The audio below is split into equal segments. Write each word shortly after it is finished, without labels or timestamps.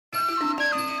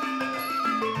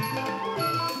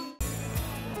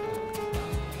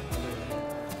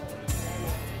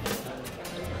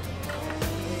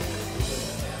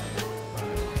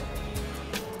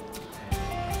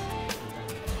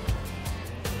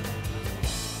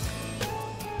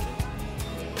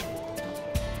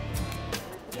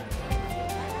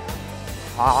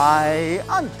Hi,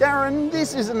 I'm Darren,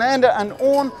 this is Ananda and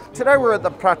Orn. Today we're at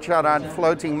the Pracharan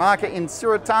floating market in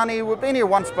Surat Thani. We've been here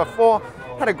once before,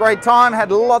 had a great time,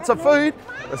 had lots of food.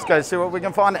 Let's go see what we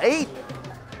can find to eat.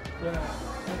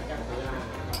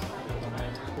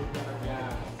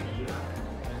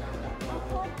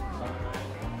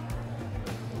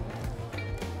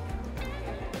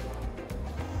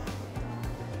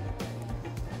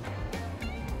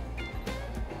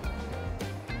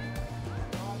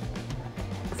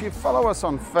 If you follow us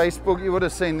on Facebook, you would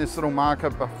have seen this little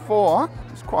market before.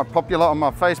 It's quite popular on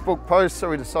my Facebook post, so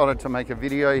we decided to make a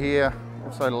video here.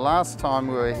 Also, last time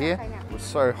we were here, it was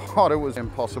so hot it was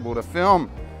impossible to film.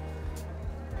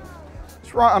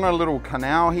 It's right on a little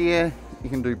canal here. You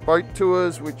can do boat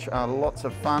tours, which are lots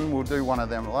of fun. We'll do one of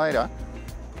them later.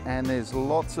 And there's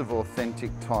lots of authentic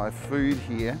Thai food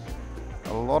here.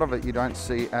 A lot of it you don't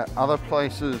see at other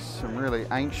places. Some really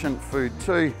ancient food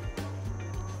too.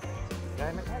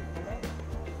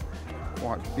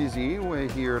 Quite busy. We're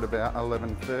here at about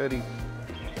 11:30.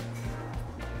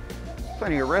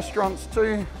 Plenty of restaurants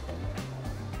too.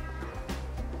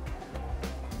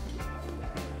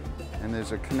 And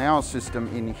there's a canal system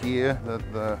in here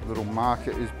that the little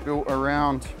market is built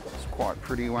around. It's quite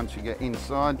pretty once you get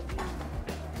inside.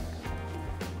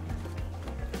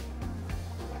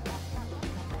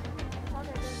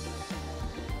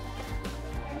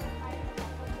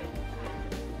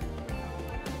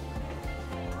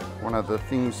 One of the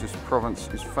things this province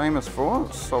is famous for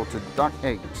is salted duck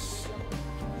eggs.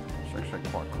 It's actually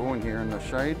quite cool in here in the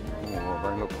shade. Oh,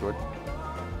 they look good.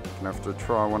 Gonna have to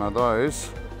try one of those.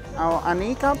 Oh,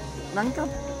 ani cup, nan cup.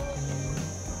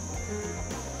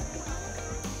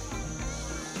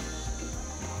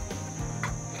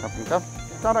 Cup and cup.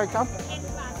 Tada cup.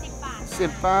 10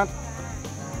 baht.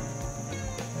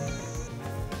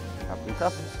 Cup and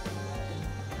cup.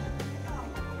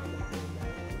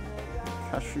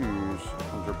 Cashews,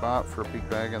 100 baht for a big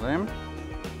bag of them.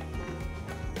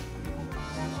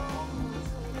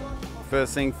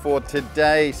 First thing for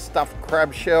today, stuffed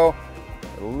crab shell.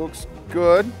 It looks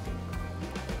good.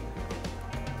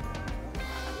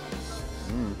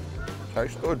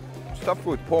 Tastes good. Stuffed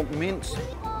with pork mince.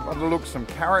 By the look, some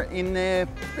carrot in there.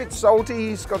 Bit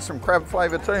salty, it's got some crab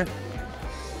flavour too.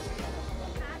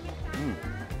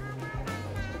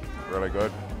 Really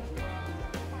good.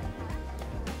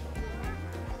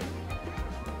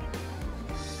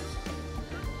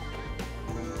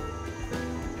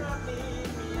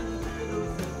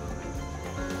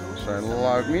 So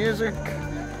live music.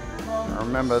 I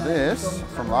remember this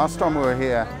from last time we were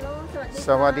here.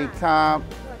 Sawadee Krap,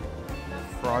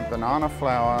 fried banana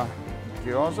flour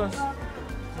gyozas.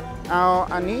 Ao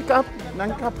ani cup,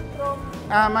 nan cup.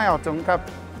 Mai ao tung cup.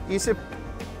 20.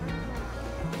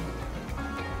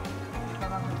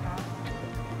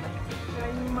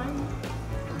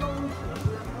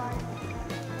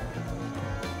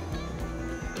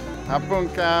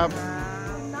 Apun cup.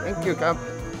 Thank you cup.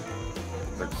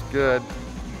 Looks good.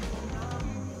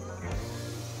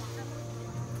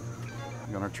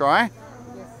 You gonna try?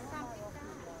 Yes.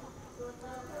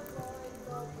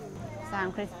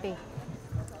 Sound crispy.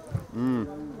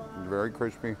 Very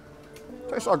crispy.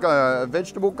 Tastes like a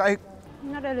vegetable cake.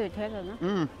 Not really taste it,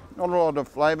 no? Not a lot of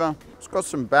flavour. It's got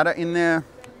some batter in there.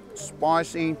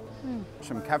 Spicy.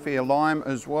 Some kaffir lime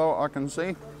as well, I can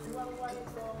see.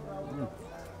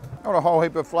 Not a whole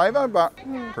heap of flavour, but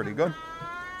pretty good.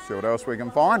 See what else we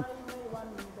can find.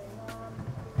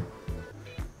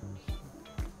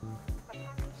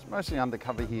 It's mostly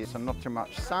undercover here, so not too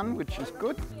much sun, which is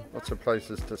good. Lots of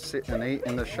places to sit and eat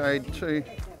in the shade too.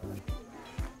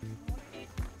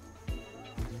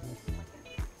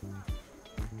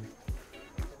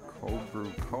 Cold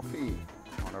brew coffee.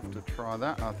 Might have to try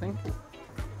that, I think.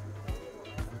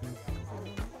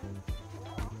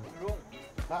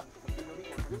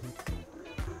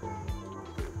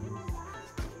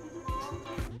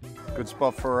 Good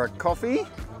spot for a coffee.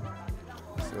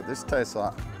 See what this tastes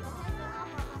like.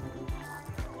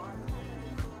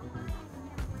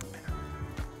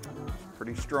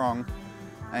 Pretty strong.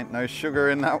 Ain't no sugar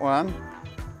in that one.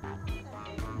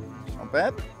 Not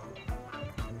bad.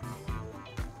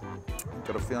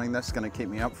 Got a feeling that's going to keep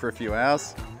me up for a few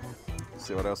hours.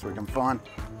 See what else we can find.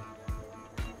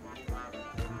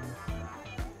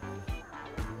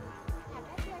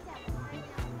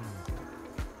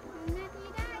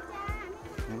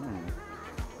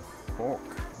 Pork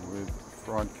with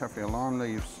fried kaffir lime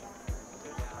leaves.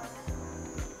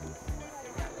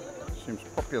 Seems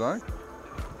popular.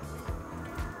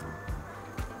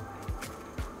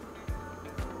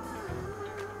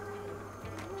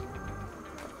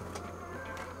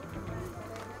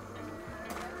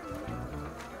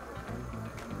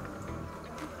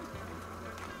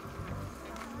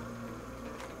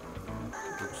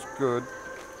 good.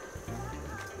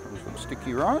 Some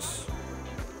sticky rice.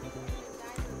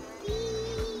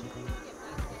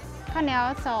 ข้าวเหนียว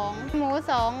2 หมู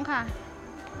2 ค่ะ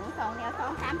หมู2เหนียว2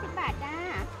 30 บาทจ้า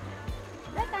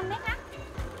ด้วยกันไหมคะ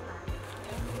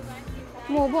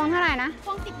หมูพวงเท่าไหร่นะ พ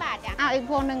วง10 บาทจ้ะ อ้าวอีก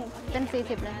พวงหนึ่งเป็น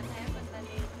40เลย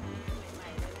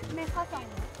แม่ข้าว2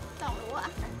 หมูอ่ะ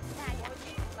ได้จ้ะ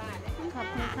ขอบ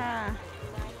คุณค่ะ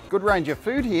Good range of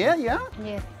food here, yeah?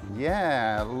 yes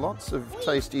Yeah, lots of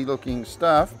tasty looking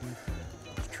stuff.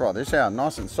 Let's try this out,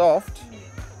 nice and soft.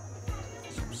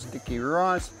 Some sticky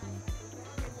rice.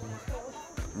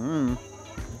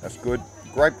 That's good.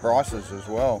 Great prices as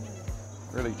well.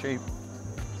 Really cheap.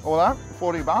 All that,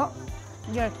 40 baht.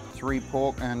 yes 3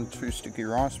 pork and 2 sticky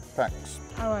rice packs.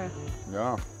 อร่อย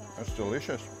Yeah, that's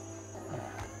delicious.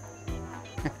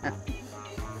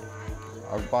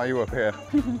 I'll buy you a pair.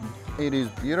 It is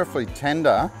beautifully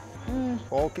tender,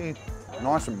 porky,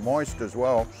 nice and moist as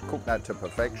well. Just cook that to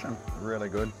perfection. Really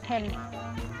good. 10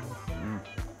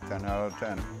 10 out of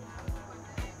 10.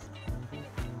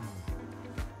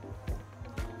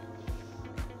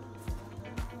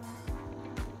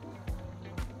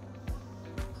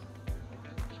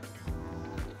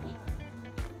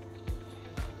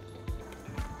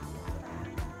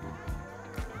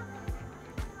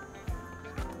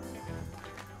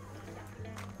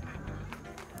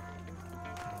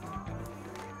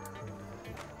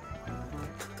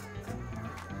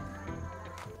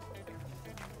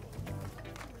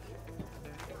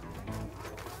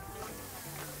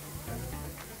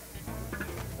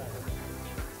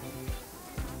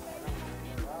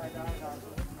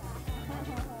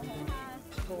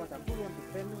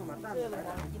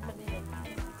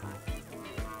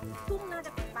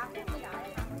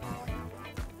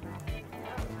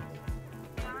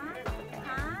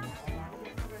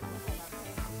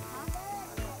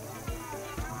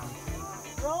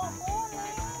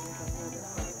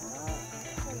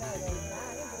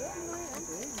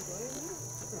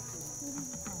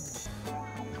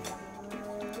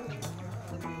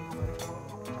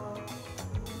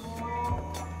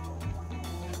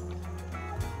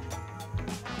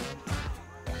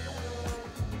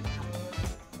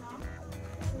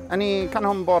 Any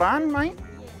kanom boran, mate?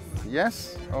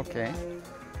 Yes? Okay.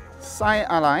 Sai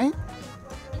alai?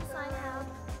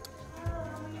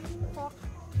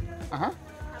 Uh-huh.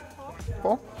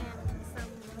 Pork?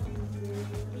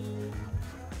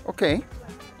 Okay.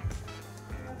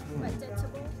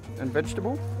 And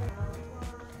vegetable?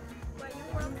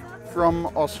 From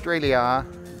Australia,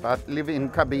 but live in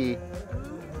Krabi.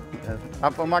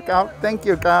 Up for Macau. Thank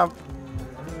you, Kap.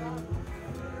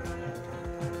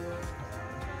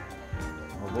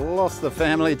 Lost the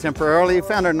family temporarily.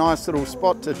 Found a nice little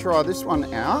spot to try this one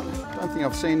out. Don't think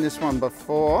I've seen this one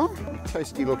before.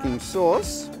 Tasty looking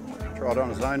sauce. Try it on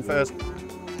its own first.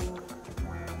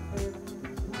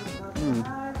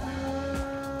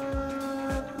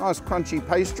 Nice crunchy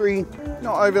pastry.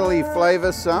 Not overly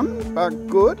flavoursome, but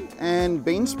good. And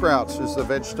bean sprouts is the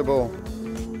vegetable.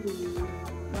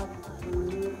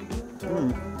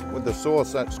 With the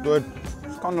sauce, that's good.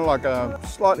 It's kind of like a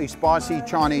slightly spicy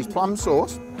Chinese plum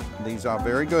sauce. These are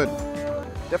very good.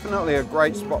 Definitely a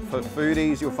great spot for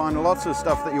foodies. You'll find lots of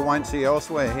stuff that you won't see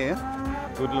elsewhere here.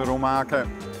 Good little market.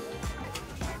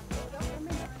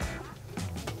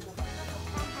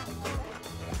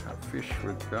 Fish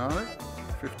with garlic,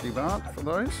 50 baht for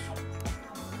those.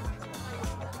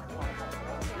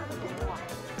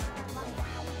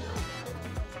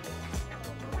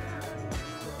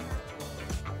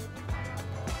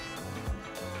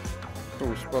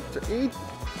 Cool spot to eat.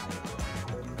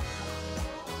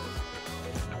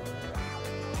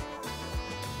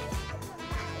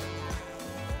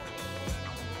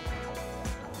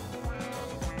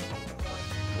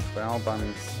 Bao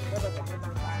buns.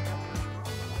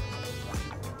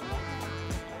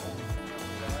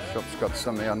 Shop's got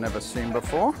something I've never seen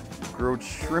before. Grilled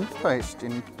shrimp paste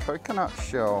in coconut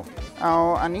shell.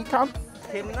 Our ani cup?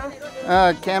 เค็มนะ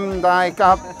เค็มได้ค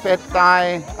รับเผ็ดได้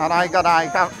อะไรก็ได้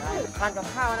ครับ ทานกับ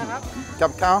ข้าวนะครับ กั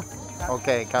บข้าวโอเค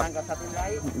ครับ ทานกับสตูไล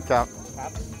ท์ ครับ ครั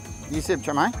บ 20ใ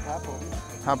ช่ไหม ครับผม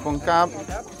ครับผมครับ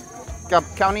ครับ กับ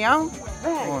ข้าวเหนียว ไ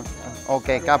ด้ โอเค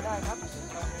ครับ ได้ครับ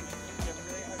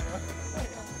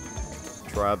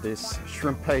Try this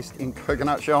shrimp paste in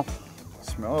coconut shell.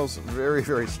 Smells very,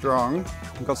 very strong.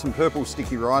 I've got some purple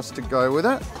sticky rice to go with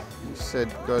it. He said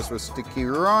goes with sticky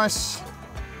rice.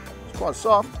 It's quite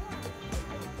soft.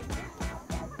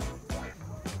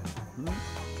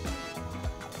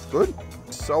 It's good.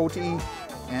 Salty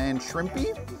and shrimpy.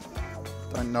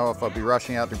 Don't know if I'll be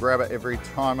rushing out to grab it every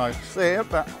time I see it,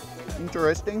 but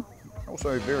interesting.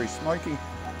 Also very smoky.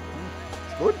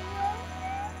 It's good.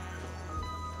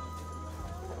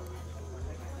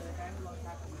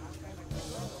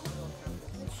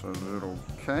 So little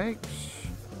cakes.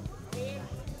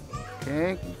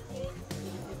 Cake.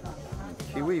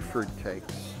 Kiwi fruit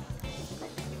cakes.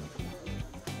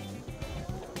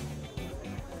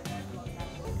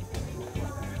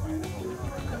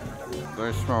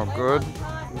 They smell good.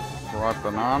 Ripe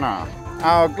banana.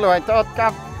 Oh, กล้วยทอดครั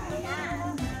บ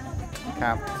ค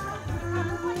รับ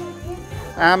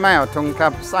ไม่เอาถุงครั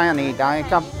บใส่อันนี้ได้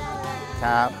ครับค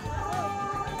รับ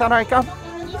เท่าไหรครับ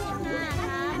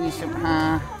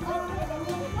25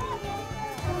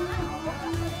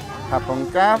ครับผม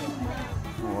ครับ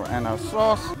and our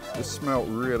sauce. This smelled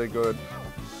really good.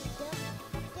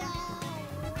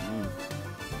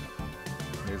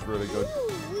 It's really good.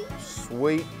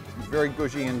 Sweet, very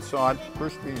gushy inside,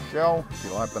 crispy shell. If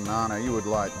you like banana, you would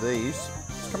like these.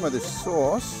 It's come with this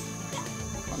sauce,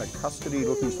 kind of custardy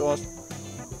looking sauce.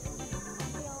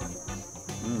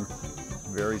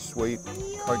 Very sweet,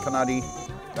 coconutty.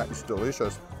 That is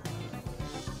delicious.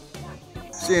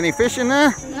 See any fish in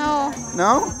there? no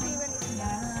No?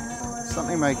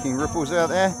 Something making ripples out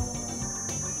there.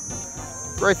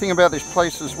 Great thing about this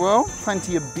place as well,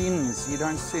 plenty of bins. You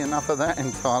don't see enough of that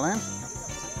in Thailand.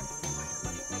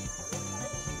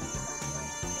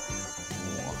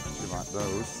 Oh, you like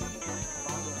those.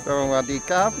 So, Sawadee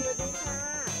krab.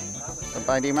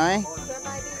 Sawadee mai.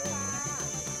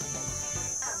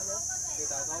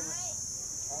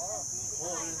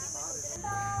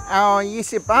 เอา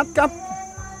20 บาทครับ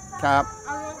ครับ เ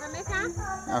อารวมกันไหมคะ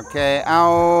โอเคเอา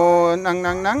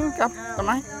นังครับทำไ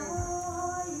ม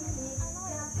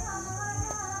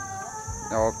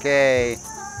โอเค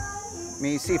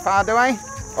มีสีฟ้าด้วย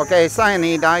โอเคใส่อัน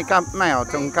นี้ได้ครับไม่เอา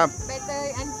ถุงครับ ใบเตย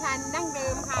อัญชันดั้งเดิ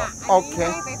มค่ะ โอเค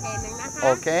อันนี้ให้ไปแผ่นหนึ่งนะคะ โอ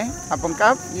เคขอบคุณครั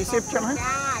บ20ใช่ไหม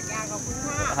จ้าขอบคุณ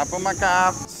ค่ะ ขอบคุณมากครั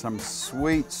บ Some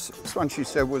sweets. This one she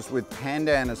said was with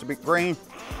pandan. It's a bit green.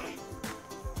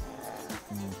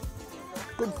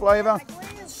 Good flavour,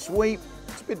 sweet,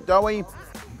 it's a bit doughy, a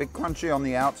bit crunchy on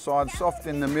the outside, soft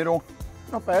in the middle,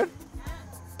 not bad.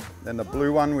 Then the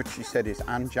blue one, which she said is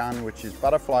anjan, which is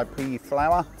butterfly pea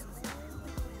flour.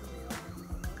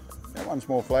 That one's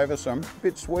more flavoursome, a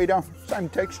bit sweeter, same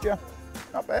texture,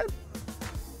 not bad.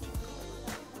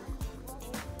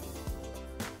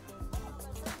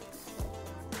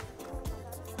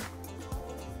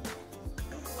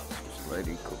 This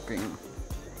lady cooking.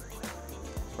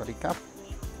 Swadee krab.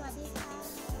 สวัสดีค่ะ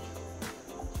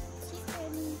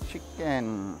ชิคเก้น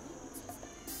Chicken.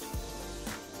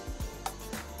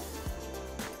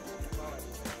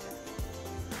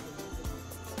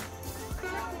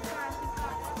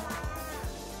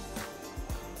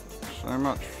 So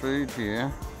much food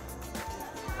here.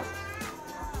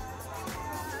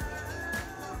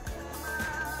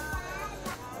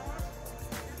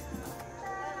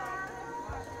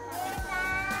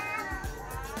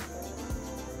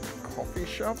 Coffee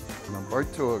shop and a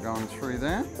boat tour going through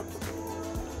there.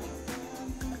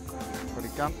 Pretty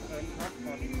good.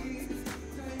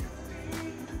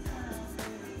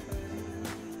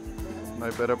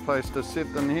 No better place to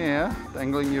sit than here,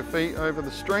 dangling your feet over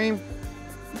the stream.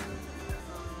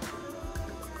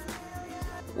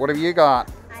 What have you got?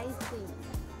 ไอซี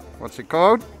What's it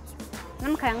called? น้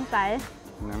ำแข็งใส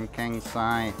Nam Kang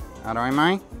Sai. Aroy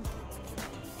mai?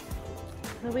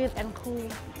 sweet and cool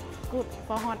good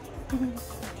for hot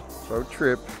Boat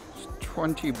trip. It's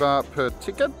 20 baht per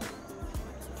ticket.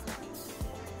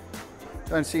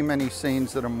 Don't see many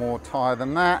scenes that are more Thai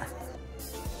than that.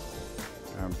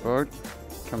 Our boat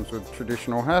comes with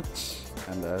traditional hats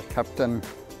and a captain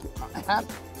hat.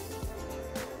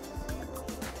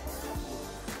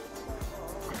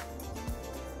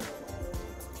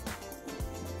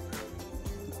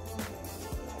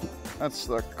 That's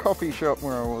the coffee shop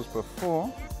where I was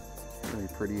before. Really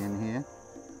pretty in here.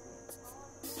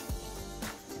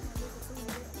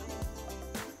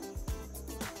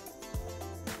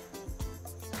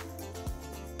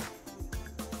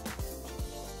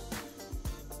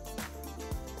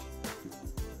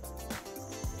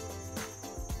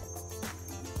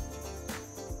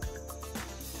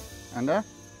 Anda,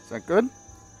 is that good?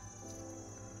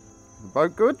 The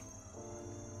boat good?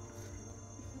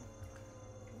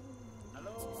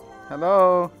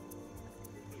 Hello.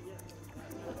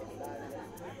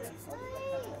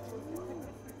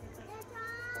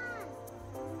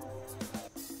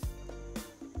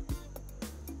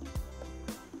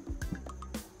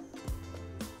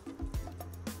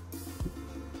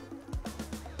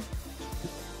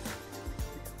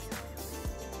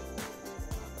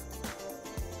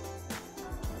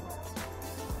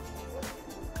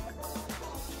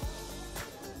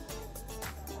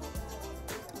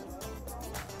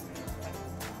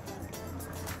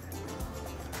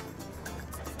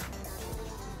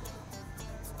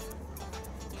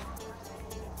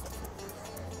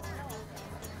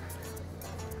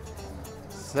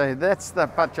 So that's the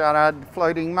Pacharat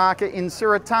floating market in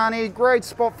Surat Thani. Great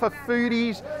spot for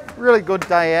foodies. Really good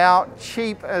day out.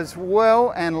 Cheap as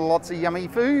well and lots of yummy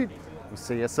food. We'll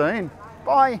see you soon.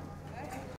 Bye.